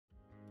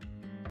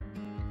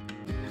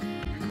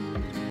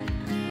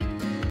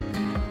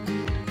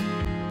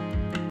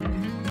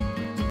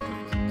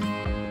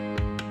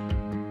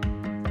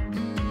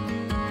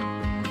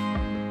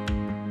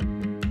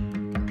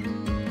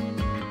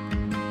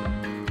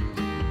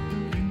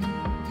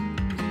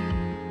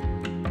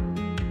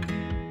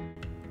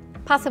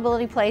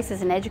Possibility Place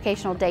is an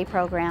educational day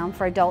program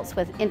for adults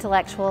with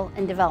intellectual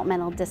and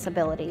developmental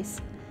disabilities.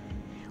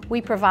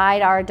 We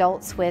provide our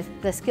adults with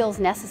the skills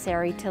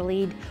necessary to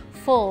lead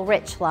full,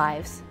 rich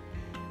lives.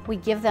 We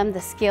give them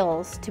the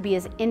skills to be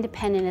as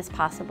independent as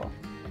possible.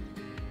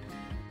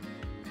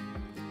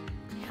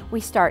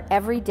 We start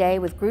every day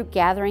with group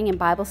gathering and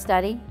Bible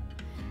study.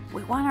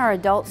 We want our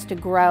adults to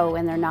grow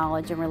in their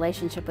knowledge and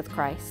relationship with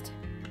Christ.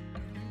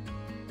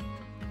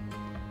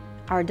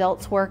 Our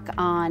adults work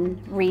on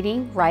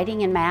reading,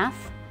 writing, and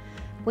math.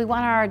 We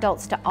want our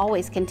adults to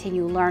always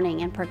continue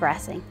learning and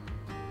progressing.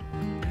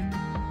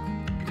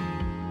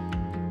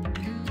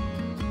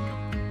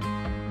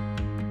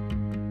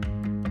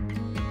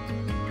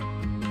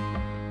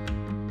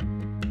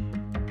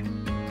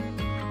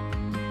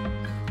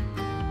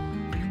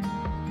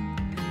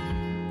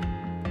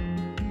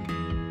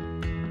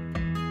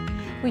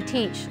 We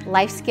teach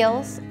life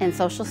skills and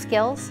social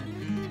skills.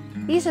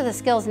 These are the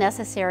skills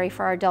necessary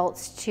for our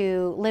adults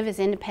to live as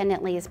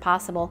independently as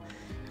possible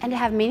and to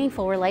have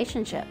meaningful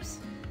relationships.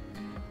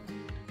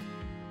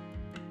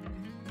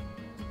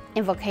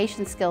 In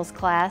vocation skills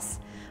class,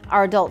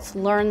 our adults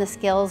learn the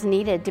skills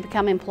needed to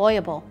become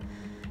employable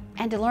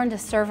and to learn to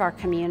serve our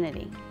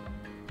community.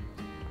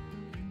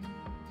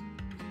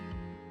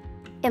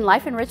 In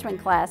life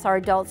enrichment class, our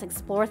adults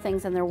explore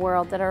things in their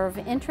world that are of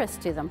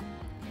interest to them.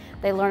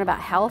 They learn about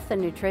health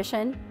and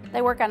nutrition,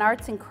 they work on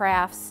arts and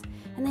crafts,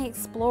 and they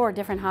explore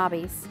different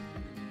hobbies.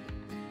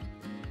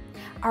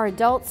 Our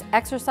adults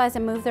exercise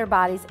and move their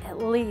bodies at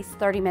least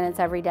 30 minutes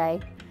every day.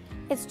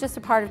 It's just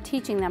a part of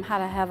teaching them how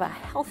to have a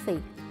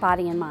healthy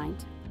body and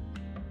mind.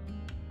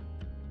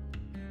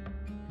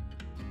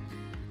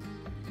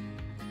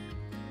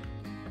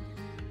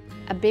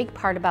 A big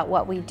part about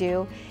what we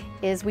do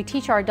is we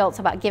teach our adults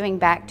about giving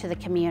back to the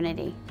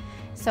community.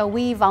 So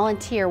we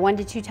volunteer 1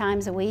 to 2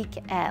 times a week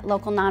at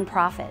local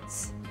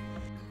nonprofits.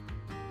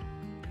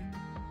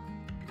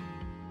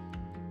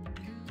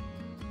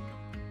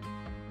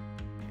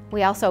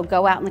 We also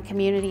go out in the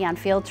community on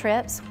field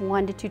trips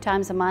 1 to 2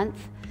 times a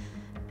month,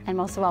 and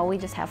most of all, we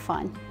just have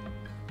fun.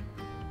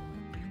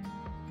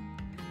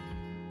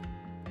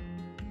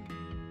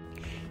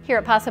 Here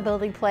at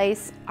Possibility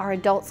Place, our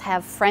adults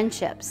have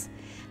friendships.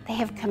 They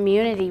have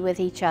community with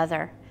each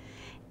other.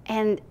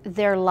 And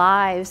their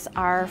lives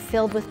are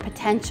filled with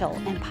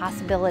potential and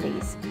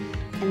possibilities,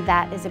 and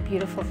that is a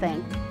beautiful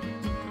thing.